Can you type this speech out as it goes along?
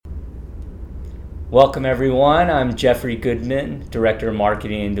Welcome everyone, I'm Jeffrey Goodman, Director of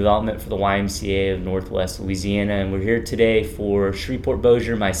Marketing and Development for the YMCA of Northwest Louisiana, and we're here today for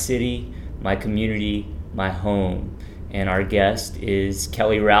Shreveport-Bossier, my city, my community, my home. And our guest is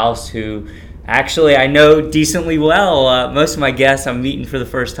Kelly Rouse, who actually I know decently well. Most of my guests I'm meeting for the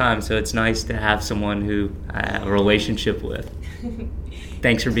first time, so it's nice to have someone who I have a relationship with.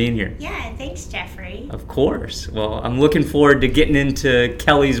 Thanks for being here. Yeah, thanks, Jeffrey. Of course. Well, I'm looking forward to getting into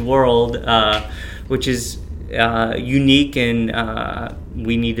Kelly's world, which is unique, and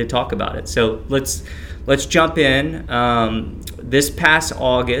we need to talk about it. So let's jump in. This past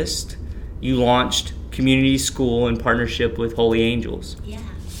August, you launched Community School in partnership with Holy Angels. Yeah.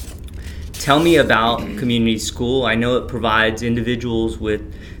 Tell me about Community School. I know it provides individuals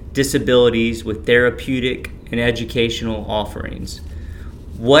with disabilities with therapeutic and educational offerings.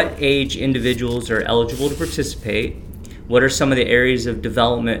 What age individuals are eligible to participate? What are some of the areas of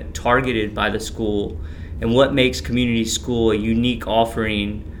development targeted by the school? And what makes Community School a unique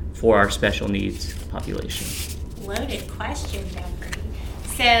offering for our special needs population? Loaded question, Jeffrey.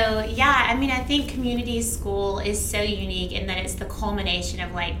 So, yeah, I think Community School is so unique in that it's the culmination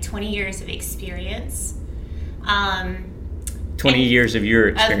of like 20 years of experience. 20 years of your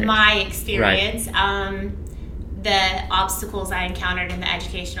experience. Of my experience. Right. The obstacles I encountered in the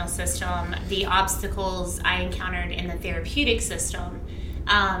educational system, the obstacles I encountered in the therapeutic system.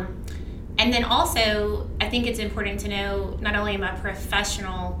 And then also, I think it's important to know, not only am I a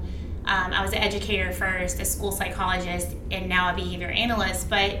professional, I was an educator first, a school psychologist, and now a behavior analyst,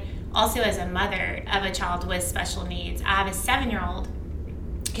 but also as a mother of a child with special needs. I have a 7-year-old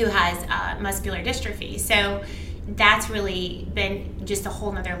who has muscular dystrophy. So that's really been just a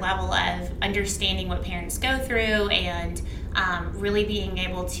whole nother level of understanding what parents go through and really being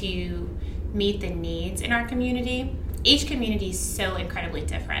able to meet the needs in our community. Each community is so incredibly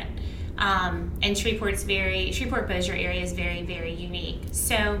different. And Shreveport-Bossier area is very, very unique.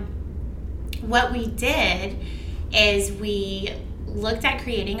 So what we did is we looked at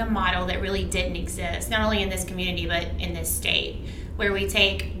creating a model that really didn't exist, not only in this community, but in this state, where we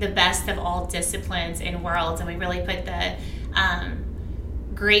take the best of all disciplines and worlds and we really put the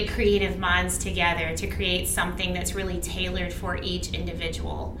great creative minds together to create something that's really tailored for each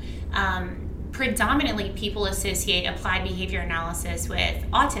individual. Predominantly, people associate applied behavior analysis with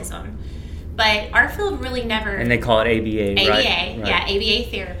autism, but our field really never... And they call it ABA, ABA, right? Yeah, ABA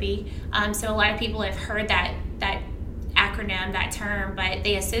therapy. So a lot of people have heard that acronym, that term, but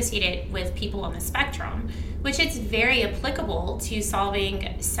they associate it with people on the spectrum, which it's very applicable to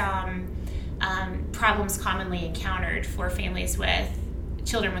solving some problems commonly encountered for families with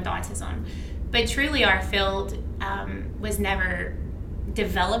children with autism. But truly our field was never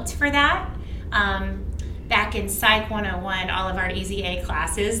developed for that. Back in Psych 101, all of our Easy A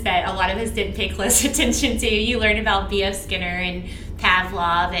classes that a lot of us didn't pay close attention to, you learn about B.F. Skinner and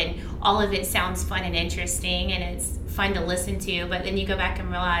Pavlov, and all of it sounds fun and interesting, and it's fun to listen to, but then you go back and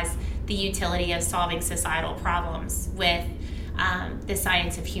realize the utility of solving societal problems with the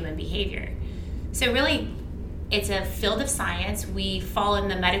science of human behavior. So really, it's a field of science. We fall in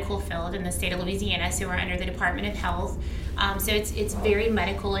the medical field in the state of Louisiana, so we're under the Department of Health. So it's very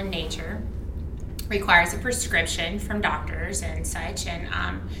medical in nature, requires a prescription from doctors and such, and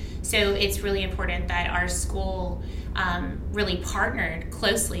so it's really important that our school really partnered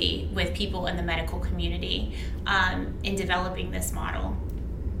closely with people in the medical community in developing this model.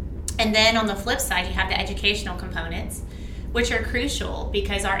 And then on the flip side, you have the educational components, which are crucial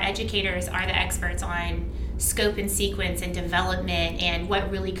because our educators are the experts on scope and sequence and development and what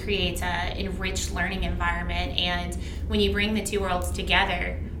really creates an enriched learning environment. And when you bring the two worlds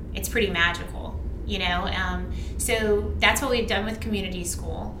together, it's pretty magical, you know? So that's what we've done with Community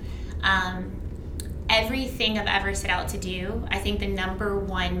School. Everything I've ever set out to do, I think the number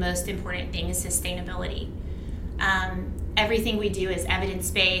one most important thing is sustainability. Everything we do is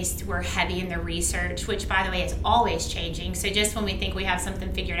evidence-based. We're heavy in the research, which, by the way, is always changing. So just when we think we have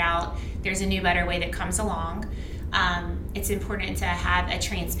something figured out, there's a new, better way that comes along. It's important to have a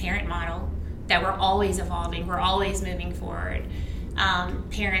transparent model, that we're always evolving, we're always moving forward.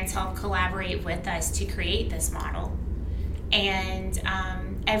 Parents help collaborate with us to create this model. And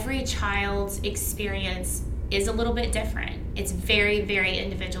every child's experience is a little bit different. It's very, very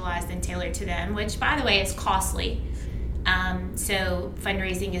individualized and tailored to them, which, by the way, is costly. So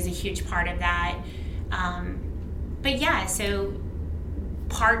fundraising is a huge part of that. But yeah, so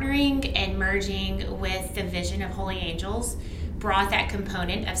partnering and merging with the vision of Holy Angels brought that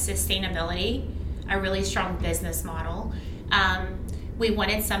component of sustainability, a really strong business model. We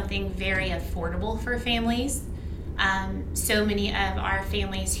wanted something very affordable for families. So many of our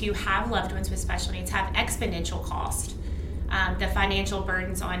families who have loved ones with special needs have exponential cost. The financial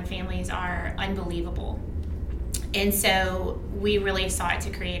burdens on families are unbelievable. And so we really sought to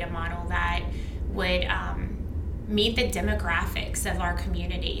create a model that would meet the demographics of our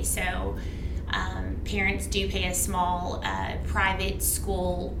community. So parents do pay a small private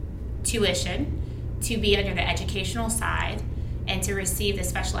school tuition to be under the educational side and to receive the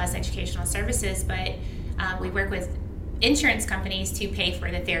specialized educational services, but we work with insurance companies to pay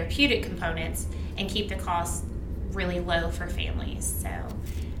for the therapeutic components and keep the costs really low for families. So,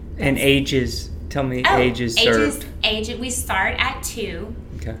 and ages, tell me ages served. We start at 2.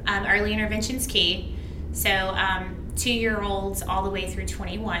 Okay. Early intervention's key. So 2-year-olds all the way through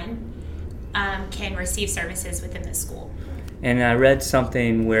 21 can receive services within the school. And I read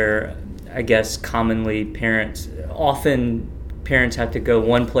something where I guess commonly parents have to go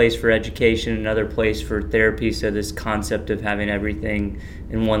one place for education, another place for therapy, so this concept of having everything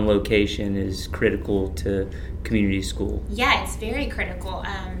in one location is critical to community school. Yeah, it's very critical.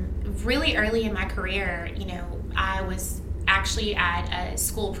 Really early in my career, I was actually at a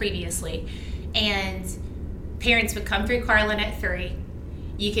school previously, and parents would come through Carlin at 3.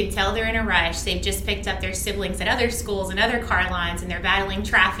 You can tell they're in a rush. They've just picked up their siblings at other schools and other car lines, and they're battling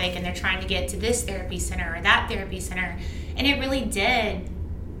traffic, and they're trying to get to this therapy center or that therapy center. And it really did.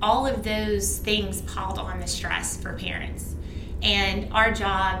 All of those things piled on the stress for parents. And our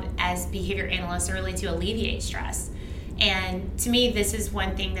job as behavior analysts are really to alleviate stress. And to me, this is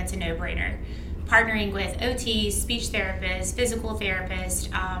one thing that's a no-brainer. Partnering with OTs, speech therapists, physical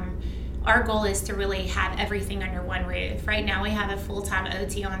therapists, our goal is to really have everything under one roof. Right now we have a full-time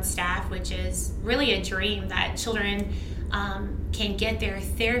OT on staff, which is really a dream that children can get their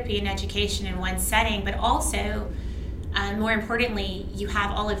therapy and education in one setting, but also, more importantly, you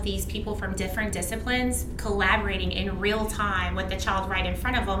have all of these people from different disciplines collaborating in real time with the child right in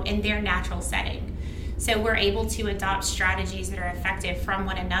front of them in their natural setting. So we're able to adopt strategies that are effective from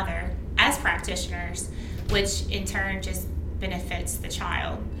one another as practitioners, which in turn just benefits the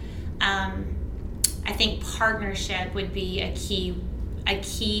child. I think partnership would be a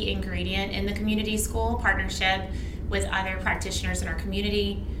key ingredient in the community school. Partnership with other practitioners in our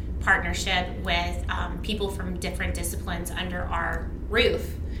community, partnership with people from different disciplines under our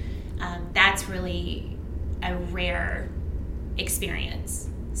roof. That's really a rare experience.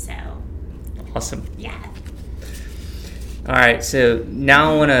 So awesome. Yeah. All right, so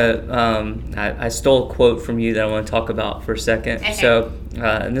now I want to, I stole a quote from you that I want to talk about for a second. Okay. So,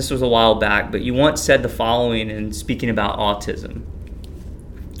 and this was a while back, but you once said the following in speaking about autism.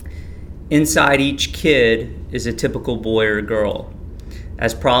 Inside each kid is a typical boy or girl.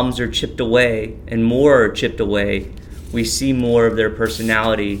 As problems are chipped away and more are chipped away, we see more of their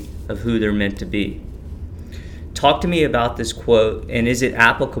personality, of who they're meant to be. Talk to me about this quote, and is it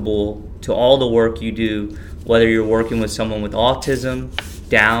applicable to all the work you do, whether you're working with someone with autism,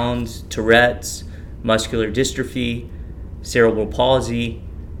 Downs, Tourette's, muscular dystrophy, cerebral palsy,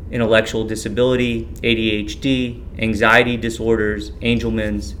 intellectual disability, ADHD, anxiety disorders,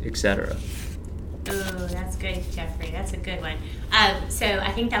 Angelman's, etc. Oh, that's good, Jeffrey. That's a good one. So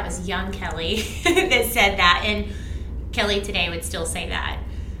I think that was young Kelly that said that, and Kelly today would still say that.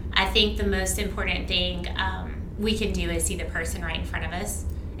 I think the most important thing we can do is see the person right in front of us.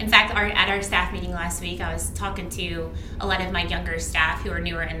 In fact, at our staff meeting last week, I was talking to a lot of my younger staff who are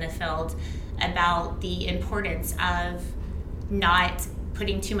newer in the field about the importance of not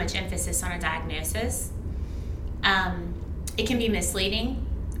putting too much emphasis on a diagnosis. It can be misleading.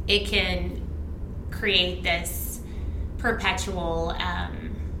 It can create this perpetual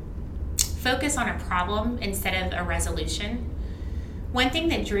focus on a problem instead of a resolution. One thing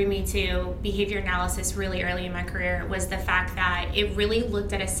that drew me to behavior analysis really early in my career was the fact that it really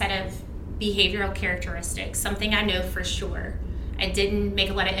looked at a set of behavioral characteristics, something I know for sure. I didn't make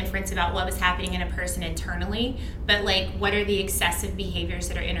a lot of inference about what was happening in a person internally, but what are the excessive behaviors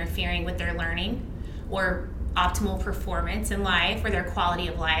that are interfering with their learning or optimal performance in life or their quality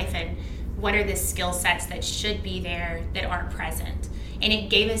of life, and what are the skill sets that should be there that aren't present. And it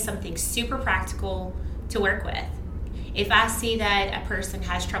gave us something super practical to work with. If I see that a person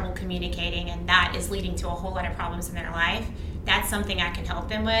has trouble communicating and that is leading to a whole lot of problems in their life, that's something I can help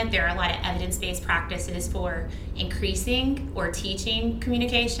them with. There are a lot of evidence-based practices for increasing or teaching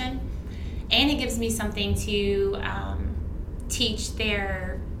communication. And it gives me something to teach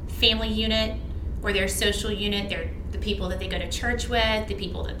their family unit or their social unit, the people that they go to church with, the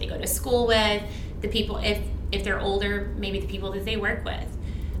people that they go to school with, the people, if they're older, maybe the people that they work with.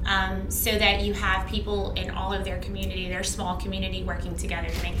 So that you have people in all of their community, their small community, working together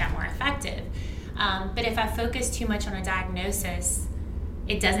to make that more effective. But if I focus too much on a diagnosis,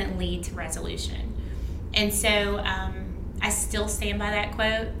 it doesn't lead to resolution. And so I still stand by that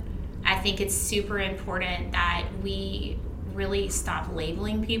quote. I think it's super important that we really stop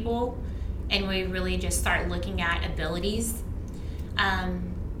labeling people and we really just start looking at abilities.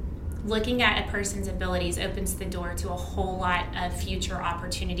 Looking at a person's abilities opens the door to a whole lot of future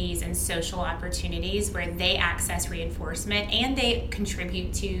opportunities and social opportunities where they access reinforcement and they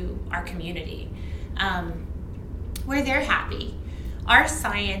contribute to our community, where they're happy. Our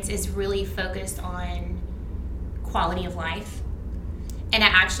science is really focused on quality of life. And I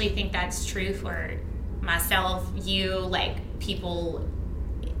actually think that's true for myself, you, like people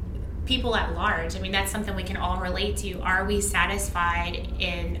at large. I mean, that's something we can all relate to. Are we satisfied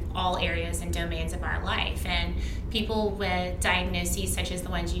in all areas and domains of our life? And people with diagnoses such as the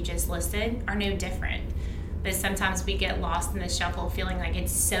ones you just listed are no different. But sometimes we get lost in the shuffle feeling like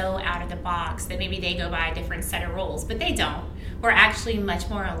it's so out of the box that maybe they go by a different set of rules, but they don't. We're actually much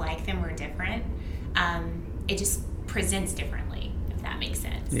more alike than we're different. It just presents differently, if that makes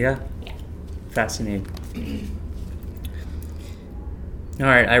sense. Yeah. Fascinating. All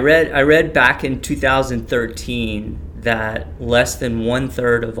right, I read back in 2013 that less than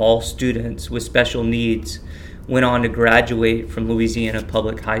 1/3 of all students with special needs went on to graduate from Louisiana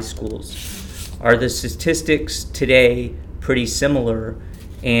public high schools. Are the statistics today pretty similar?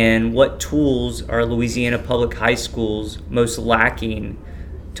 And what tools are Louisiana public high schools most lacking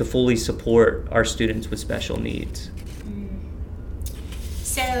to fully support our students with special needs?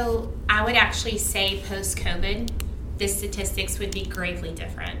 So I would actually say post-COVID, the statistics would be gravely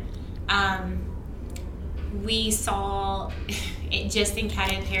different. We saw, just in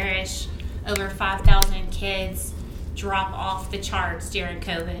Caddo Parish, over 5,000 kids drop off the charts during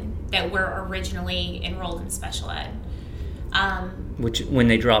COVID that were originally enrolled in special ed. Which, when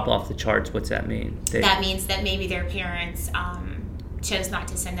they drop off the charts, what's that mean? That means that maybe their parents chose not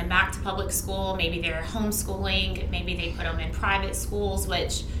to send them back to public school. Maybe they're homeschooling. Maybe they put them in private schools,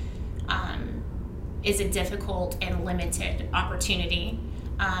 which is a difficult and limited opportunity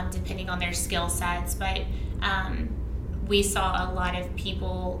depending on their skill sets. But we saw a lot of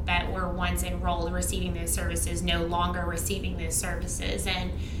people that were once enrolled receiving those services no longer receiving those services.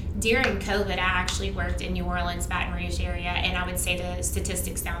 And during COVID, I actually worked in New Orleans, Baton Rouge area, and I would say the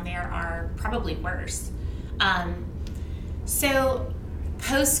statistics down there are probably worse. So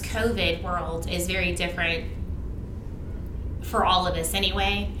post-COVID world is very different for all of us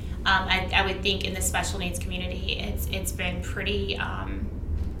anyway. I would think in the special needs community, it's been pretty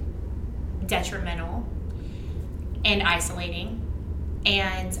detrimental and isolating.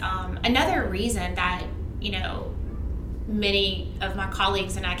 And another reason that, many of my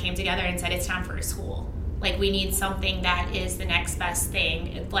colleagues and I came together and said it's time for a school. Like, we need something that is the next best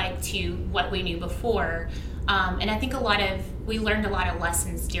thing, like, to what we knew before. And I think we learned a lot of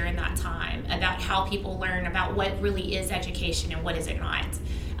lessons during that time about how people learn about what really is education and what is it not.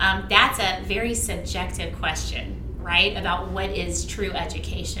 That's a very subjective question, right? About what is true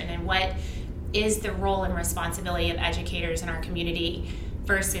education and what is the role and responsibility of educators in our community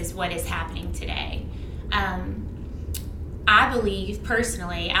versus what is happening today. I believe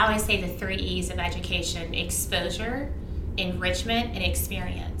personally, I always say the 3 E's of education: exposure, enrichment, and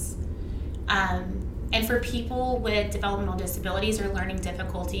experience. And for people with developmental disabilities or learning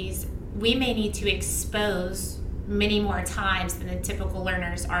difficulties, we may need to expose many more times than the typical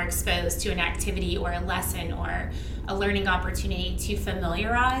learners are exposed to an activity or a lesson or a learning opportunity to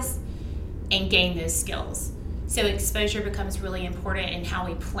familiarize and gain those skills. So exposure becomes really important in how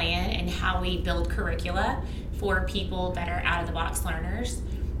we plan and how we build curricula for people that are out-of-the-box learners.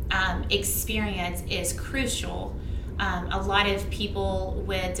 Experience is crucial. A lot of people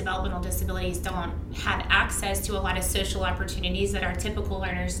with developmental disabilities don't have access to a lot of social opportunities that our typical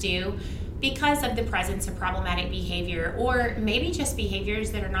learners do because of the presence of problematic behavior, or maybe just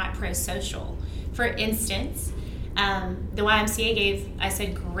behaviors that are not pro-social. For instance, the YMCA gave us a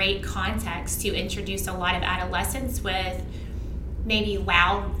great context to introduce a lot of adolescents with maybe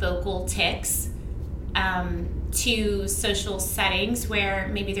loud vocal tics to social settings where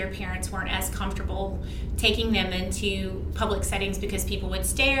maybe their parents weren't as comfortable taking them into public settings because people would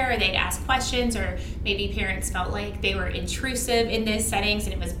stare or they'd ask questions, or maybe parents felt like they were intrusive in those settings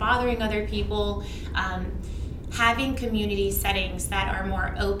and it was bothering other people. Having community settings that are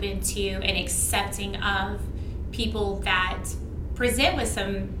more open to and accepting of people that present with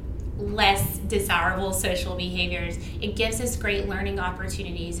some less desirable social behaviors, it gives us great learning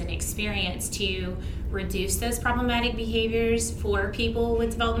opportunities and experience to reduce those problematic behaviors for people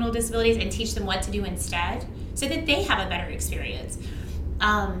with developmental disabilities and teach them what to do instead so that they have a better experience.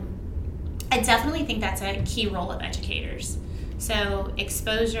 I definitely think that's a key role of educators. So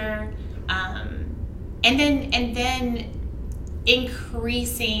exposure, and then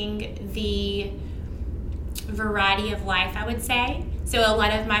increasing the variety of life, I would say. So a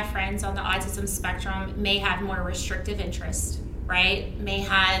lot of my friends on the autism spectrum may have more restrictive interests, right? May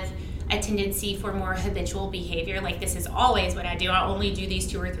have a tendency for more habitual behavior, like this is always what I do. I only do these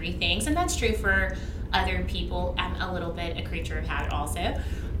 2 or 3 things, and that's true for other people. I'm a little bit a creature of habit also.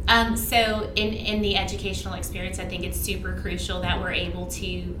 So in the educational experience, I think it's super crucial that we're able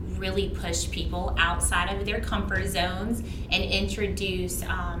to really push people outside of their comfort zones and introduce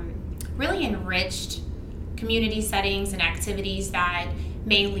really enriched community settings and activities that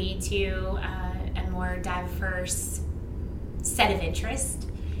may lead to a more diverse set of interests,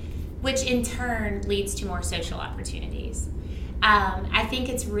 which in turn leads to more social opportunities. I think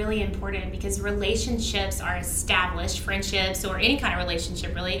it's really important because relationships are established, friendships or any kind of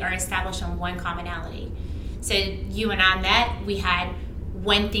relationship really are established on one commonality. So you and I met, we had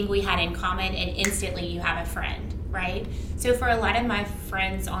one thing we had in common, and instantly you have a friend, right? So for a lot of my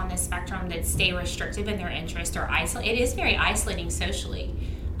friends on the spectrum that stay restrictive in their interest or isolate, it is very isolating socially,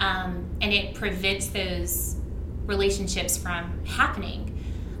 and it prevents those relationships from happening.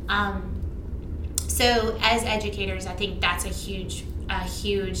 So as educators, I think that's a huge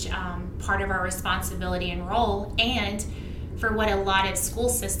part of our responsibility and role. And for what a lot of school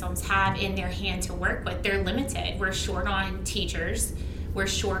systems have in their hand to work with, they're limited. We're short on teachers. We're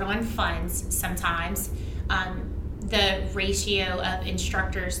short on funds sometimes. The ratio of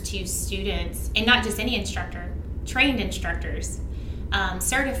instructors to students, and not just any instructor, trained instructors,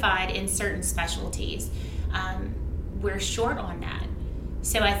 certified in certain specialties, we're short on that.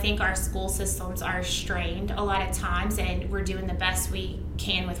 So I think our school systems are strained a lot of times, and we're doing the best we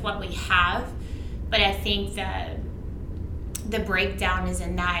can with what we have. But I think the breakdown is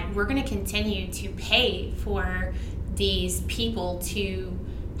in that we're going to continue to pay for these people to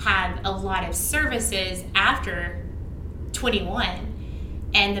have a lot of services after 21.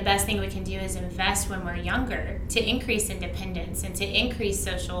 And the best thing we can do is invest when we're younger to increase independence and to increase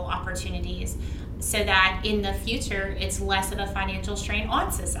social opportunities, so that in the future it's less of a financial strain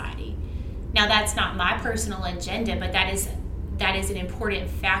on society. Now that's not my personal agenda, but that is an important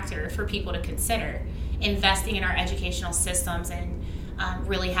factor for people to consider. Investing in our educational systems and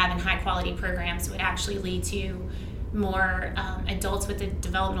really having high quality programs would actually lead to more adults with the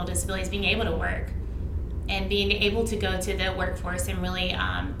developmental disabilities being able to work and being able to go to the workforce and really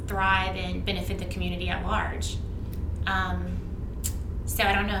thrive and benefit the community at large. So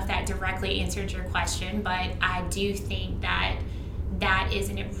I don't know if that directly answered your question, but I do think that is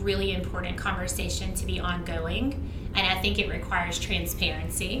a really important conversation to be ongoing, and I think it requires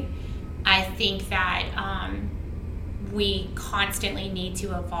transparency. I think that we constantly need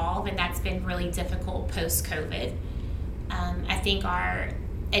to evolve, and that's been really difficult post-COVID. I think our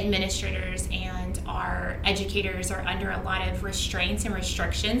administrators and our educators are under a lot of restraints and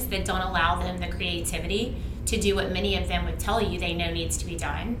restrictions that don't allow them the creativity to do what many of them would tell you they know needs to be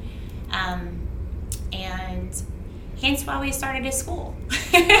done. And hence why we started a school.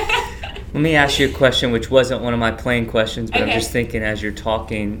 Let me ask you a question, which wasn't one of my plain questions, but okay. I'm just thinking as you're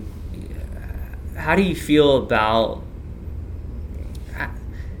talking, how do you feel about,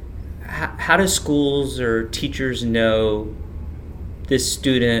 how do schools or teachers know this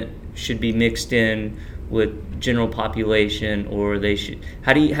student should be mixed in with general population, or they should,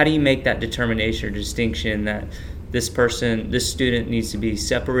 how do you make that determination or distinction that this student needs to be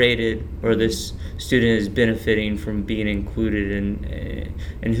separated, or this student is benefiting from being included in,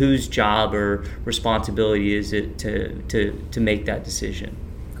 and whose job or responsibility is it to make that decision?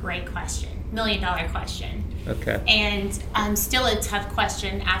 Great question. $1 million question. Okay. And still a tough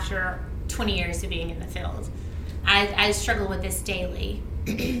question after 20 years of being in the field. I struggle with this daily.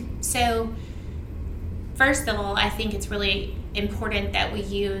 So first of all, I think it's really important that we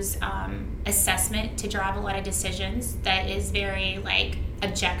use assessment to drive a lot of decisions that is very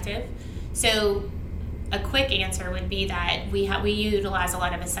objective. So a quick answer would be that we utilize a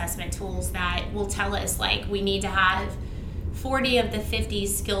lot of assessment tools that will tell us we need to have 40 of the 50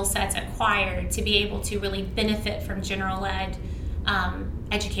 skill sets acquired to be able to really benefit from general ed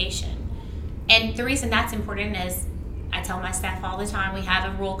education. And the reason that's important is, I tell my staff all the time, we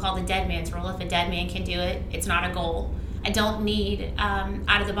have a rule called the dead man's rule. If a dead man can do it, it's not a goal. I don't need my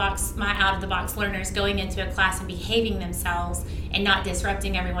out-of-the-box learners going into a class and behaving themselves and not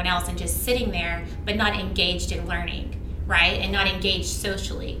disrupting everyone else and just sitting there but not engaged in learning, right? And not engaged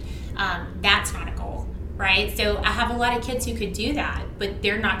socially. That's not a goal, right? So I have a lot of kids who could do that, but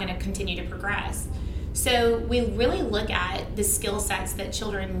they're not going to continue to progress. So we really look at the skill sets that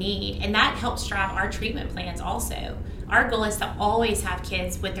children need, and that helps drive our treatment plans also. Our goal is to always have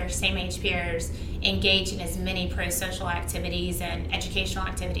kids with their same age peers engage in as many pro-social activities and educational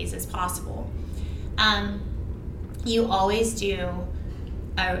activities as possible. You always do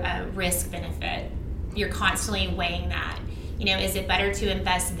a risk benefit. You're constantly weighing that. Is it better to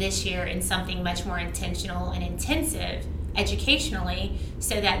invest this year in something much more intentional and intensive educationally,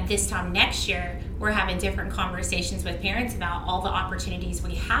 so that this time next year we're having different conversations with parents about all the opportunities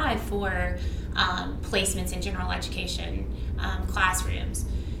we have for placements in general education classrooms.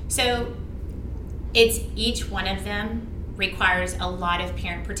 So it's each one of them requires a lot of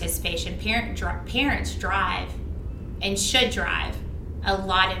parent participation. Parents drive and should drive a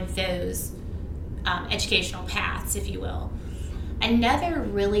lot of those educational paths, if you will. Another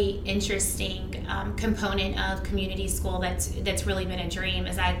really interesting component of community school that's really been a dream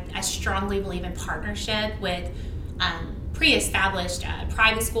is I strongly believe in partnership with pre-established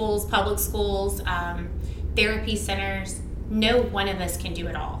private schools, public schools, therapy centers. No one of us can do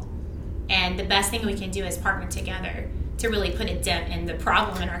it all. And the best thing we can do is partner together to really put a dent in the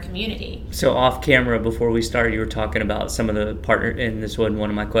problem in our community. So off camera, before we started, you were talking about some of the partner, and this wasn't one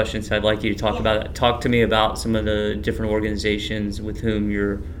of my questions, so I'd like you to talk about it. Talk to me about some of the different organizations with whom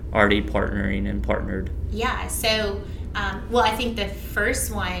you're already partnering and partnered. Yeah, so, I think the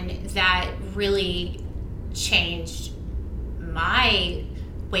first one that really changed my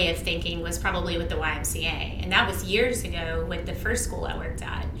way of thinking was probably with the YMCA, and that was years ago with the first school I worked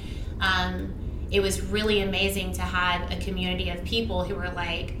at. It was really amazing to have a community of people who were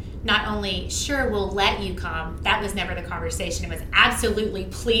like, not only, sure, we'll let you come. That was never the conversation. It was absolutely,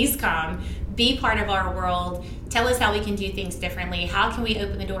 please come, be part of our world, tell us how we can do things differently. How can we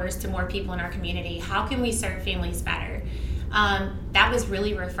open the doors to more people in our community? How can we serve families better? That was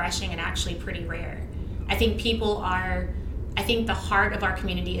really refreshing and actually pretty rare. I think the heart of our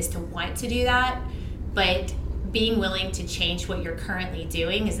community is to want to do that, but being willing to change what you're currently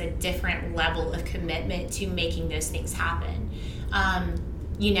doing is a different level of commitment to making those things happen.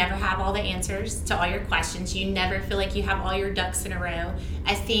 You never have all the answers to all your questions. You never feel like you have all your ducks in a row.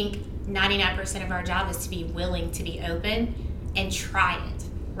 I think 99% of our job is to be willing to be open and try it,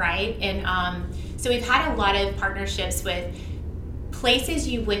 right? And so we've had a lot of partnerships with places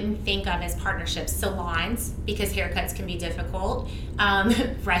you wouldn't think of as partnerships. Salons, because haircuts can be difficult.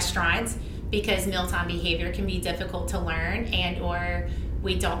 Restaurants, because mealtime behavior can be difficult to learn, and or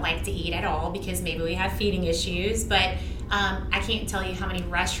we don't like to eat at all because maybe we have feeding issues. But I can't tell you how many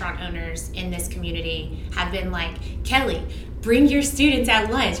restaurant owners in this community have been like, Kelly, bring your students at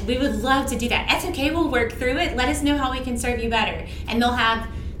lunch. We would love to do that. That's okay, we'll work through it. Let us know how we can serve you better. And they'll have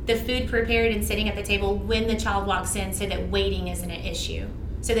the food prepared and sitting at the table when the child walks in, so that waiting isn't an issue,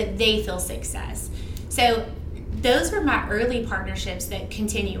 so that they feel success. So those were my early partnerships that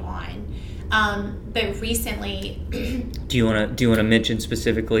continue on. But recently, do you want to mention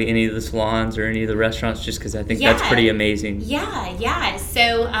specifically any of the salons or any of the restaurants, just because I think that's pretty amazing? Yeah.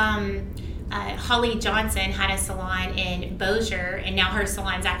 So Holly Johnson had a salon in Bossier, and now her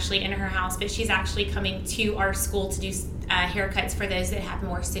salon's actually in her house, but she's actually coming to our school to do haircuts for those that have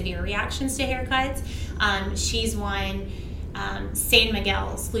more severe reactions to haircuts. She's one. San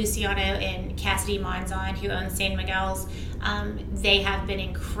Miguel's, Luciano and Cassidy Monzon, who own San Miguel's, they have been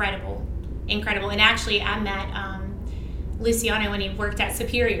incredible. And actually, I met Luciano when he worked at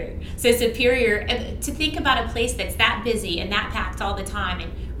Superior. So Superior, to think about a place that's that busy and that packed all the time,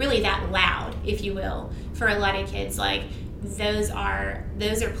 and really that loud, if you will, for a lot of kids, like those are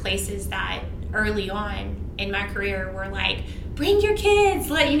places that early on in my career were like, bring your kids,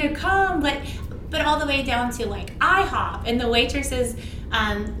 come, but all the way down to like IHOP and the waitresses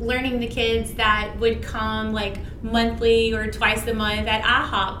learning the kids that would come like monthly or twice a month at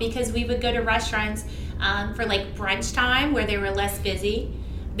IHOP, because we would go to restaurants for like brunch time where they were less busy.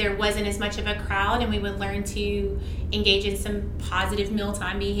 There wasn't as much of a crowd, and we would learn to engage in some positive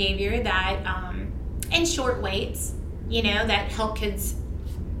mealtime behavior that, and short waits, that help kids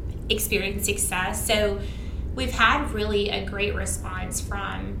experience success. So we've had really a great response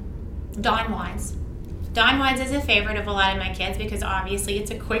from Don Juan's. Don Juan's is a favorite of a lot of my kids because obviously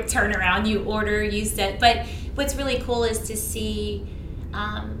it's a quick turnaround. You order, you sit. But what's really cool is to see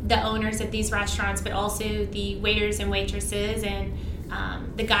the owners of these restaurants, but also the waiters and waitresses and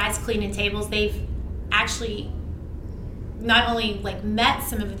the guys cleaning tables. They've actually not only like met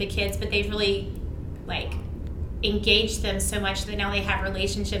some of the kids, but they've really like engaged them so much that now they have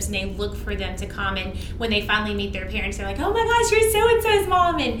relationships, and they look for them to come. And when they finally meet their parents, they're like, oh my gosh, you're so-and-so's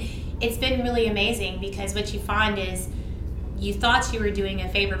mom. And it's been really amazing, because what you find is you thought you were doing a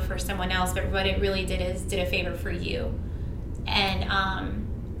favor for someone else, but what it really did is did a favor for you. And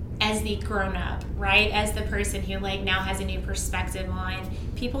as the grown-up, right, as the person who like now has a new perspective on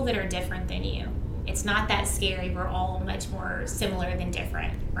people that are different than you, it's not that scary. We're all much more similar than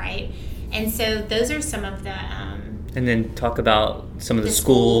different, right? And so those are some of the and then talk about some of the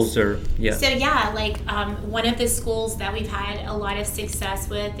schools. Or So like one of the schools that we've had a lot of success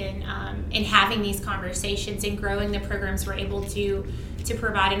with in having these conversations and growing the programs we're able to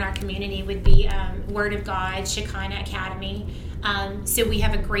provide in our community would be Word of God, Shekinah Academy. So we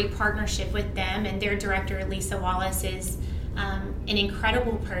have a great partnership with them, and their director, Lisa Wallace, is an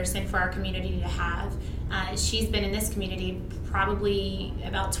incredible person for our community to have. She's been in this community probably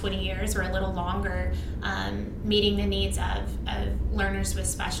about 20 years or a little longer, meeting the needs of learners with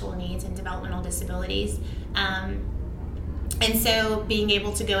special needs and developmental disabilities. And so being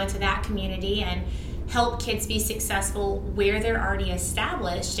able to go into that community and help kids be successful where they're already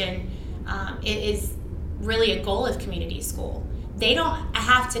established, and it is really a goal of community school. They don't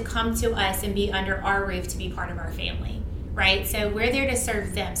have to come to us and be under our roof to be part of our family, right? So we're there to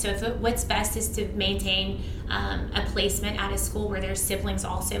serve them. So what's best is to maintain a placement at a school where their siblings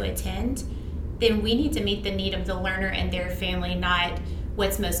also attend, then we need to meet the need of the learner and their family, not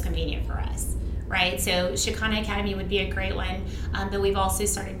what's most convenient for us, right? So Shekinah Academy would be a great one, but we've also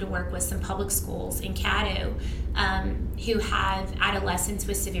started to work with some public schools in Caddo who have adolescents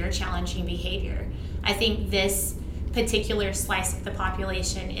with severe challenging behavior. I think this particular slice of the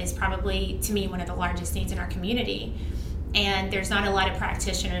population is probably, to me, one of the largest needs in our community. And there's not a lot of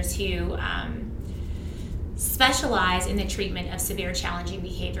practitioners who specialize in the treatment of severe challenging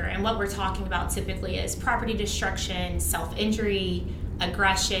behavior. And what we're talking about typically is property destruction, self-injury,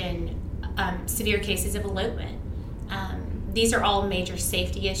 aggression, severe cases of elopement. These are all major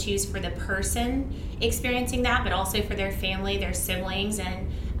safety issues for the person experiencing that, but also for their family, their siblings.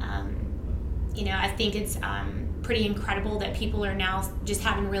 And, I think it's pretty incredible that people are now just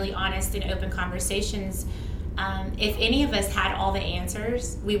having really honest and open conversations. If any of us had all the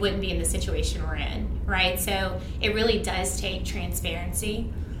answers, we wouldn't be in the situation we're in, right? So it really does take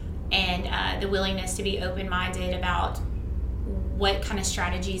transparency and the willingness to be open-minded about what kind of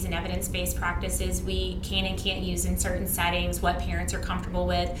strategies and evidence-based practices we can and can't use in certain settings, what parents are comfortable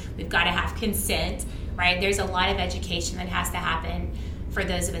with. We've got to have consent, right? There's a lot of education that has to happen for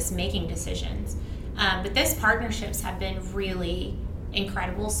those of us making decisions. But those partnerships have been really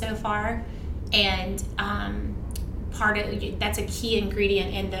incredible so far. And part of that's a key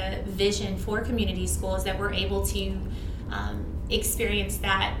ingredient in the vision for community schools, that we're able to experience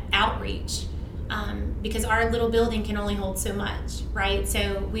that outreach, because our little building can only hold so much, right?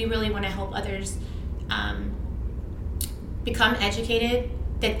 So we really want to help others become educated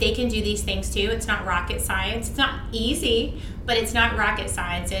that they can do these things too. It's not rocket science. It's not easy, but it's not rocket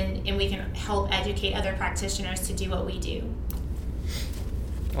science, and we can help educate other practitioners to do what we do.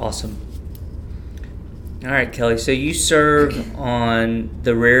 Awesome. All right, Kelly, so you serve on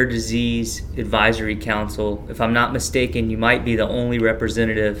the Rare Disease Advisory Council. If I'm not mistaken, you might be the only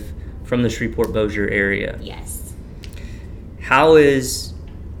representative from the Shreveport-Bossier area. Yes. How is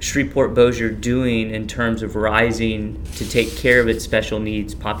Shreveport-Bossier doing in terms of rising to take care of its special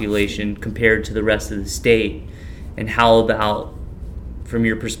needs population compared to the rest of the state? And how about, from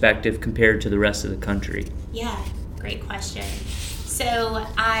your perspective, compared to the rest of the country? Yeah, great question. So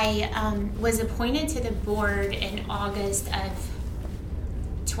I was appointed to the board in August of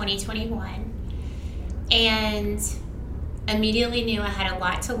 2021, and immediately knew I had a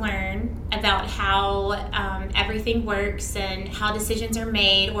lot to learn about how everything works and how decisions are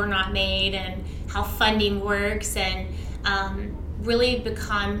made or not made, and how funding works, and really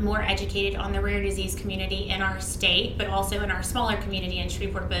become more educated on the rare disease community in our state, but also in our smaller community in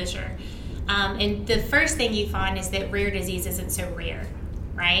Shreveport-Bossier. And the first thing you find is that rare disease isn't so rare,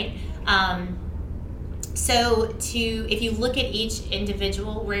 right? So if you look at each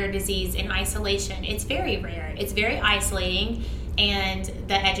individual rare disease in isolation, it's very rare. It's very isolating, and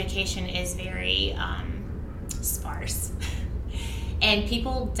the education is very sparse. And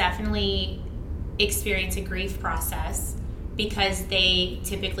people definitely experience a grief process because they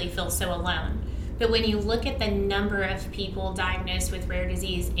typically feel so alone. But when you look at the number of people diagnosed with rare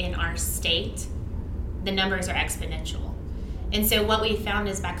disease in our state, the numbers are exponential. And so what we found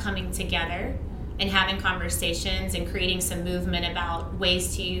is by coming together and having conversations and creating some movement about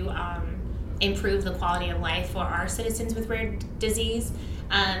ways to improve the quality of life for our citizens with rare disease,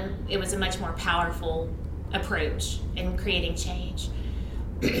 it was a much more powerful approach in creating change.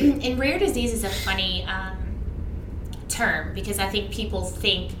 And rare disease is a funny term, because I think people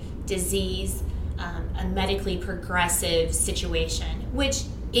think disease a medically progressive situation, which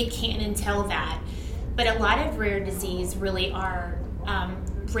it can entail that. But a lot of rare disease really are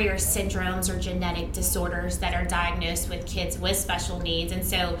rare syndromes or genetic disorders that are diagnosed with kids with special needs. And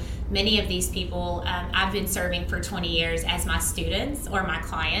so many of these people I've been serving for 20 years as my students or my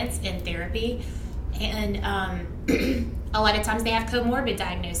clients in therapy. And a lot of times they have comorbid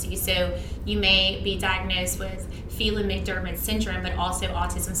diagnoses. So you may be diagnosed with Phelan-McDermid syndrome, but also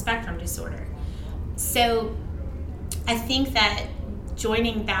autism spectrum disorder. So I think that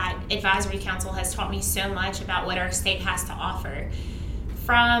joining that advisory council has taught me so much about what our state has to offer.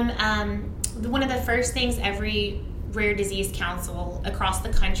 From one of the first things every rare disease council across the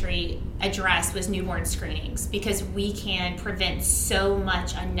country addressed was newborn screenings, because we can prevent so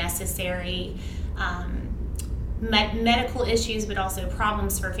much unnecessary medical issues, but also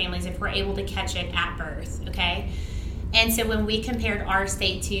problems for families if we're able to catch it at birth, okay? And so when we compared our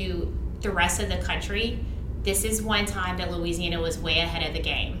state to the rest of the country, this is one time that Louisiana was way ahead of the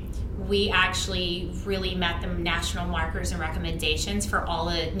game. We actually really met the national markers and recommendations for all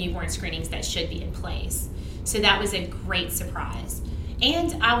the newborn screenings that should be in place. So that was a great surprise.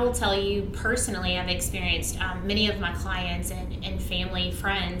 And I will tell you personally, I've experienced many of my clients and family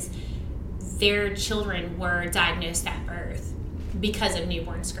friends, their children were diagnosed at birth because of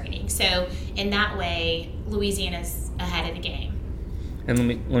newborn screening. So in that way, Louisiana's ahead of the game. And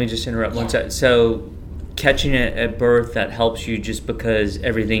let me just interrupt one second. So catching it at birth, that helps you just because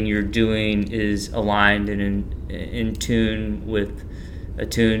everything you're doing is aligned and in tune with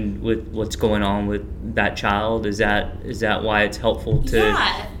what's going on with that child. Is that why it's helpful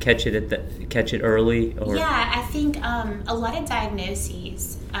to catch it early? Or? Yeah, I think a lot of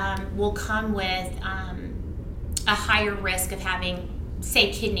diagnoses will come with a higher risk of having,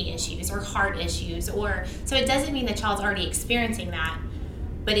 say, kidney issues or heart issues, so it doesn't mean the child's already experiencing that,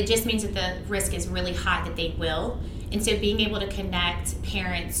 but it just means that the risk is really high that they will. And so being able to connect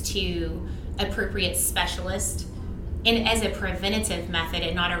parents to appropriate specialists and as a preventative method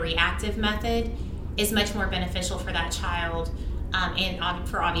and not a reactive method is much more beneficial for that child, and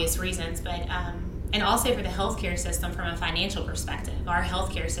for obvious reasons, but and also for the healthcare system from a financial perspective. Our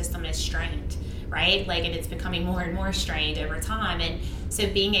healthcare system is strained, right? And it's becoming more and more strained over time. And so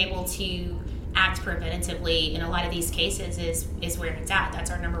being able to act preventatively in a lot of these cases is where it's at.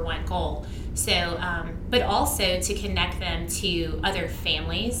 That's our number one goal. So, but also to connect them to other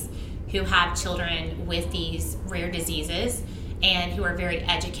families who have children with these rare diseases and who are very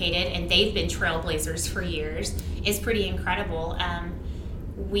educated, and they've been trailblazers for years, is pretty incredible.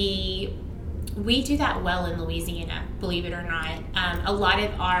 We do that well in Louisiana, believe it or not. A lot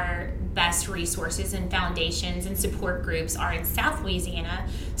of our best resources and foundations and support groups are in South Louisiana,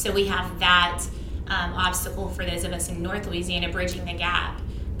 so we have that obstacle for those of us in North Louisiana bridging the gap.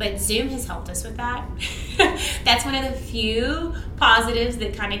 But Zoom has helped us with that. That's one of the few positives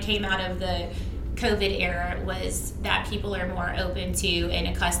that kind of came out of the COVID era, was that people are more open to and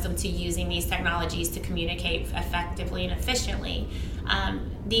accustomed to using these technologies to communicate effectively and efficiently.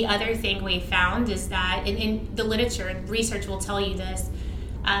 The other thing we found is that, in the literature, research will tell you this,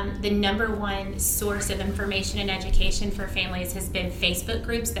 the number one source of information and education for families has been Facebook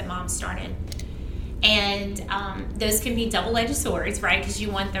groups that moms started. And those can be double-edged swords, right? Because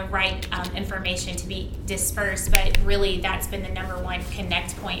you want the right information to be dispersed, but really that's been the number one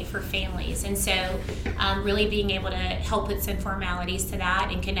connect point for families. And so really being able to help with some formalities to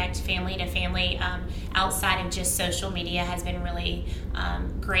that and connect family to family outside of just social media has been really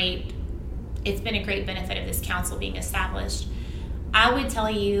great. It's been a great benefit of this council being established. I would tell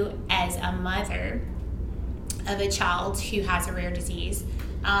you, as a mother of a child who has a rare disease,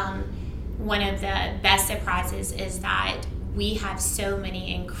 one of the best surprises is that we have so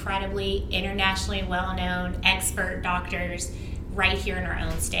many incredibly internationally well-known expert doctors right here in our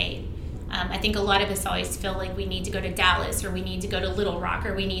own state. I think a lot of us always feel like we need to go to Dallas, or we need to go to Little Rock,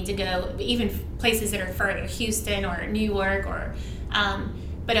 or we need to go even places that are further, Houston or New York,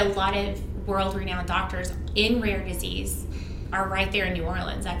 but a lot of world-renowned doctors in rare disease are right there in New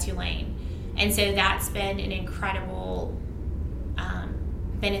Orleans at Tulane. And so that's been an incredible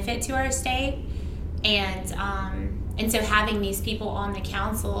benefit to our state, and so having these people on the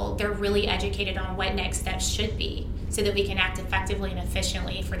council, they're really educated on what next steps should be so that we can act effectively and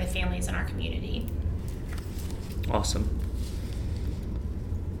efficiently for the families in our community. Awesome.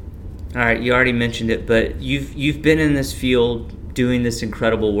 All right, you already mentioned it, but you've been in this field doing this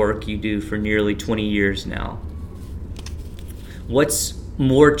incredible work you do for nearly 20 years now. What's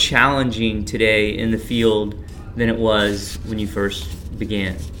more challenging today in the field than it was when you first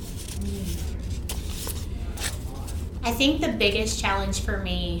began? I think the biggest challenge for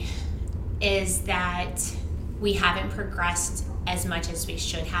me is that we haven't progressed as much as we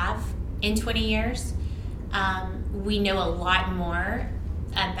should have in 20 years. We know a lot more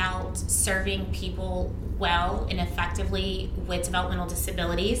about serving people well and effectively with developmental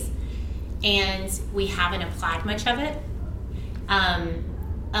disabilities, and we haven't applied much of it.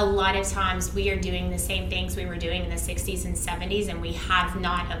 A lot of times we are doing the same things we were doing in the 60s and 70s, and we have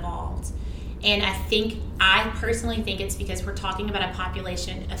not evolved. And I personally think it's because we're talking about a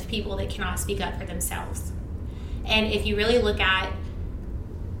population of people that cannot speak up for themselves. And if you really look at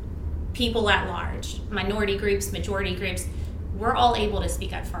people at large, minority groups, majority groups, we're all able to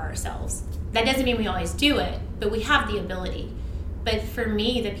speak up for ourselves. That doesn't mean we always do it, but we have the ability. But for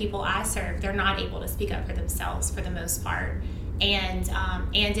me, the people I serve, they're not able to speak up for themselves for the most part. And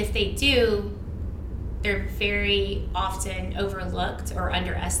if they do, they're very often overlooked or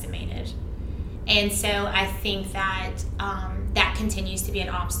underestimated. And so I think that that continues to be an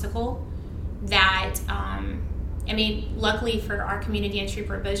obstacle. That luckily for our community in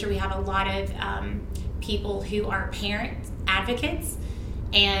Shreveport-Bossier, we have a lot of people who are parent advocates,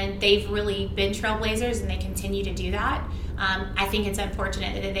 and they've really been trailblazers, and they continue to do that. I think it's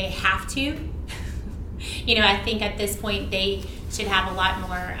unfortunate that they have to. I think at this point they should have a lot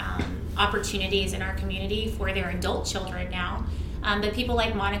more opportunities in our community for their adult children now. But people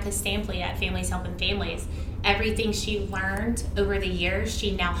like Monica Stampley at Families Helping Families, everything she learned over the years,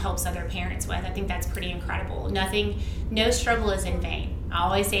 she now helps other parents with. I think that's pretty incredible. No struggle is in vain. I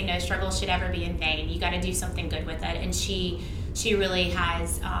always say no struggle should ever be in vain. You got to do something good with it. And she really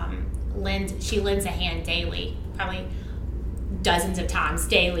has, she lends a hand daily, probably dozens of times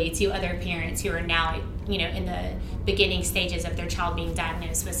daily, to other parents who are now, in the beginning stages of their child being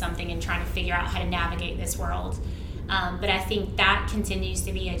diagnosed with something and trying to figure out how to navigate this world. But I think that continues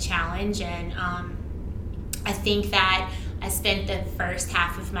to be a challenge, and I think that I spent the first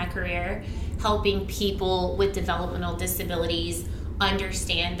half of my career helping people with developmental disabilities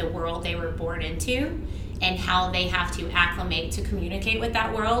understand the world they were born into and how they have to acclimate to communicate with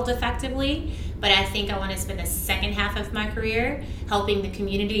that world effectively. But I think I want to spend the second half of my career helping the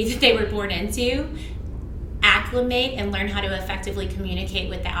community that they were born into acclimate and learn how to effectively communicate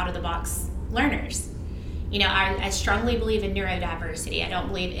with the out-of-the-box learners. I strongly believe in neurodiversity. I don't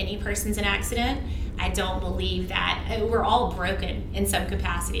believe any person's an accident. I don't believe that we're all broken in some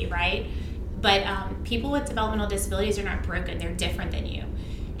capacity, right? But people with developmental disabilities are not broken. They're different than you.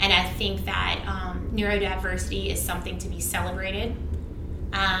 And I think that neurodiversity is something to be celebrated.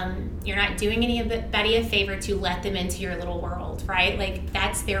 You're not doing anybody a favor to let them into your little world, right? Like,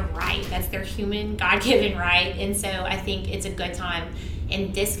 that's their right. That's their human, God-given right. And so I think it's a good time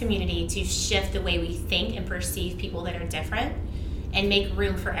in this community to shift the way we think and perceive people that are different and make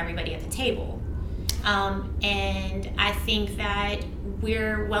room for everybody at the table. And I think that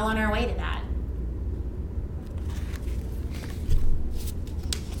we're well on our way to that.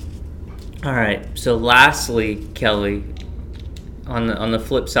 All right. So lastly, Kelly, on the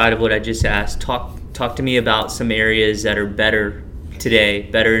flip side of what I just asked, talk to me about some areas that are better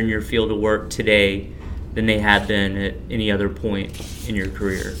in your field of work today than they have been at any other point in your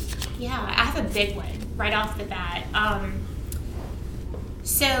career. Yeah, I have a big one right off the bat.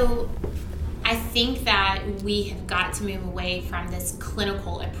 So I think that we have got to move away from this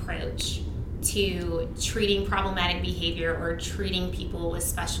clinical approach to treating problematic behavior or treating people with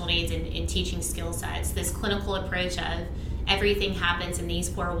special needs and teaching skill sets. This clinical approach of everything happens in these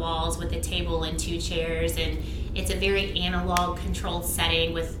four walls with a table and two chairs, and it's a very analog controlled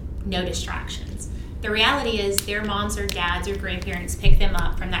setting with no distractions. The reality is their moms or dads or grandparents pick them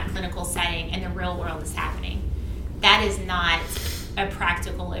up from that clinical setting and the real world is happening. That is not a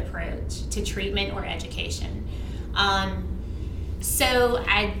practical approach to treatment or education. So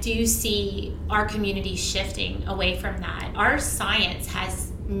I do see our community shifting away from that. Our science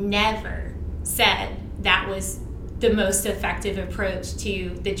has never said that was the most effective approach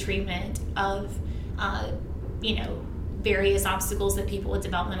to the treatment of, various obstacles that people with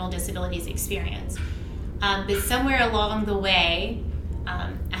developmental disabilities experience. But somewhere along the way,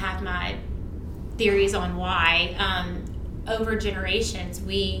 I have my theories on why, over generations,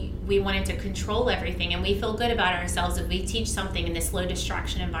 we wanted to control everything, and we feel good about ourselves if we teach something in this low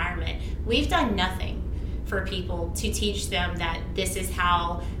distraction environment. We've done nothing for people to teach them that this is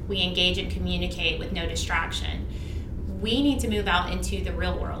how we engage and communicate with no distraction. We need to move out into the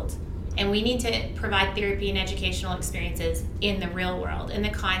real world, and we need to provide therapy and educational experiences in the real world, in the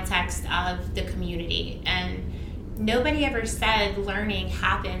context of the community. And nobody ever said learning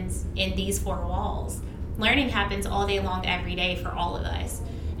happens in these four walls. Learning happens all day long, every day for all of us.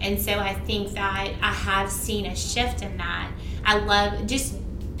 And so I think that I have seen a shift in that. I love, just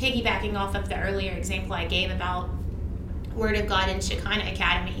piggybacking off of the earlier example I gave about Word of God and Shekinah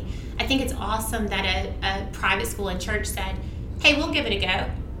Academy, I think it's awesome that a private school and church said, hey, we'll give it a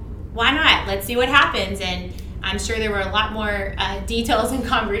go. Why not? Let's see what happens. And I'm sure there were a lot more details and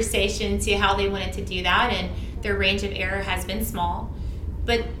conversation to how they wanted to do that, and their range of error has been small.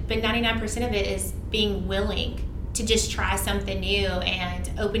 But 99% of it is being willing to just try something new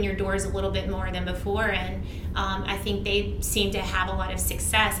and open your doors a little bit more than before. And I think they seem to have a lot of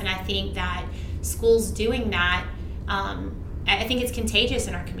success. And I think that schools doing that, I think it's contagious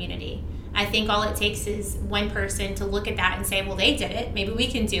in our community. I think all it takes is one person to look at that and say, well, they did it, maybe we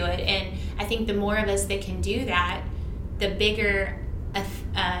can do it. And I think the more of us that can do that, the bigger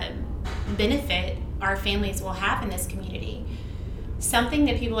benefit our families will have in this community. Something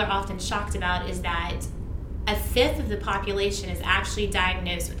that people are often shocked about is that a fifth of the population is actually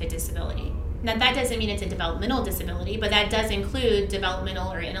diagnosed with a disability. Now, that doesn't mean it's a developmental disability, but that does include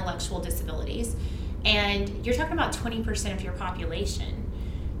developmental or intellectual disabilities. And you're talking about 20% of your population.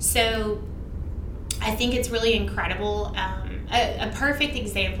 So I think it's really incredible. A perfect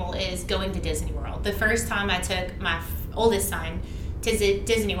example is going to Disney World. The first time I took my oldest son to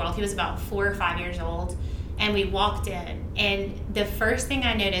Disney World, he was about 4 or 5 years old, and we walked in. And the first thing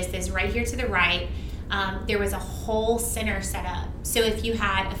I noticed is right here to the right, there was a whole center set up. So if you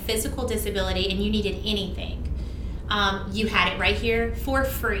had a physical disability and you needed anything, you had it right here for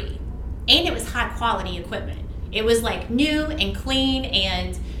free. And it was high quality equipment. It was like new and clean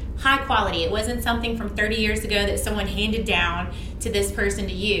and high quality. It wasn't something from 30 years ago that someone handed down to this person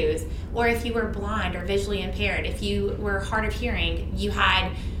to use. Or if you were blind or visually impaired, if you were hard of hearing, you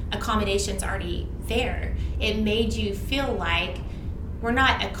had accommodations already there. It made you feel like we're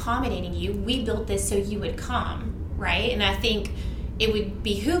not accommodating you. We built this so you would come, right? And I think it would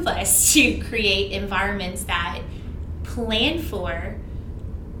behoove us to create environments that plan for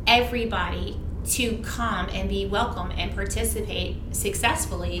everybody to come and be welcome and participate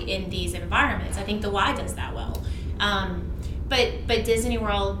successfully in these environments. I think the Y does that well. But Disney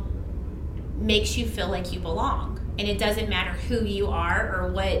World makes you feel like you belong. And it doesn't matter who you are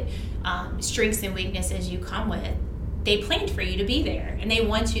or what strengths and weaknesses you come with. They planned for you to be there, and they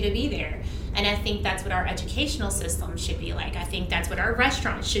want you to be there. And I think that's what our educational system should be like. I think that's what our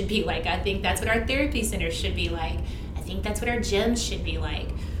restaurants should be like. I think that's what our therapy centers should be like. I think that's what our gyms should be like.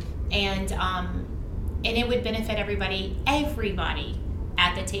 And it would benefit everybody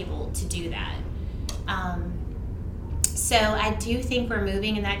at the table to do that. So I do think we're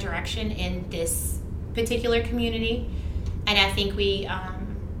moving in that direction in this particular community, and I think we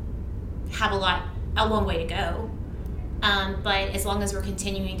have a long way to go. But as long as we're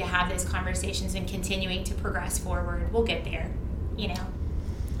continuing to have those conversations and continuing to progress forward, we'll get there, you know.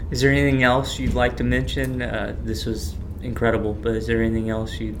 Is there anything else you'd like to mention? This was incredible, but is there anything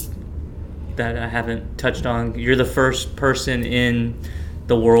else that I haven't touched on? You're the first person in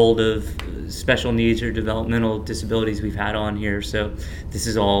the world of special needs or developmental disabilities we've had on here, so this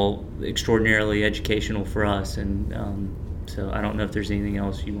is all extraordinarily educational for us, and so I don't know if there's anything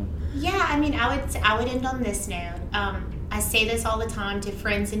else you want. Yeah, I mean, I would end on this note. I say this all the time to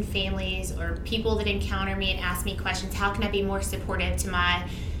friends and families or people that encounter me and ask me questions. How can I be more supportive to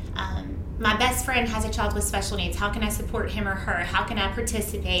my best friend has a child with special needs? How can I support him or her? How can I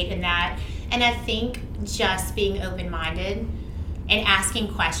participate in that? And I think just being open-minded and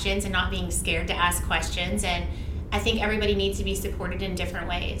asking questions and not being scared to ask questions. And I think everybody needs to be supported in different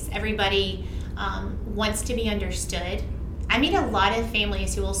ways. Everybody wants to be understood. I meet a lot of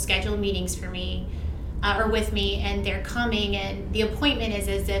families who will schedule meetings for me or with me, and they're coming, and the appointment is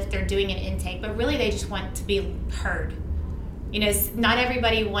as if they're doing an intake, but really they just want to be heard. You know, not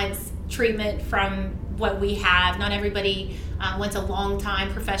everybody wants treatment from what we have. Not everybody wants a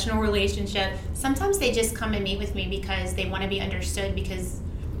long-time professional relationship. Sometimes they just come and meet with me because they want to be understood, because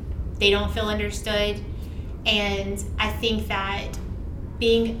they don't feel understood. And I think that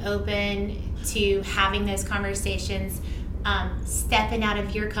being open to having those conversations, stepping out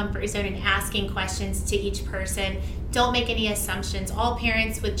of your comfort zone and asking questions to each person. Don't make any assumptions. All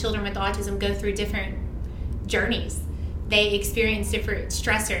parents with children with autism go through different journeys. They experience different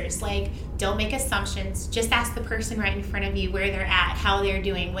stressors. Like, don't make assumptions. Just ask the person right in front of you where they're at, how they're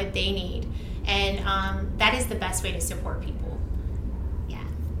doing, what they need. And that is the best way to support people. Yeah.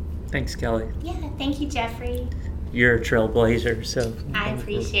 Thanks, Kelly. Yeah, thank you, Jeffrey. You're a trailblazer, so I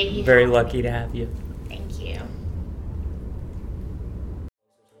appreciate you. Very lucky to have you.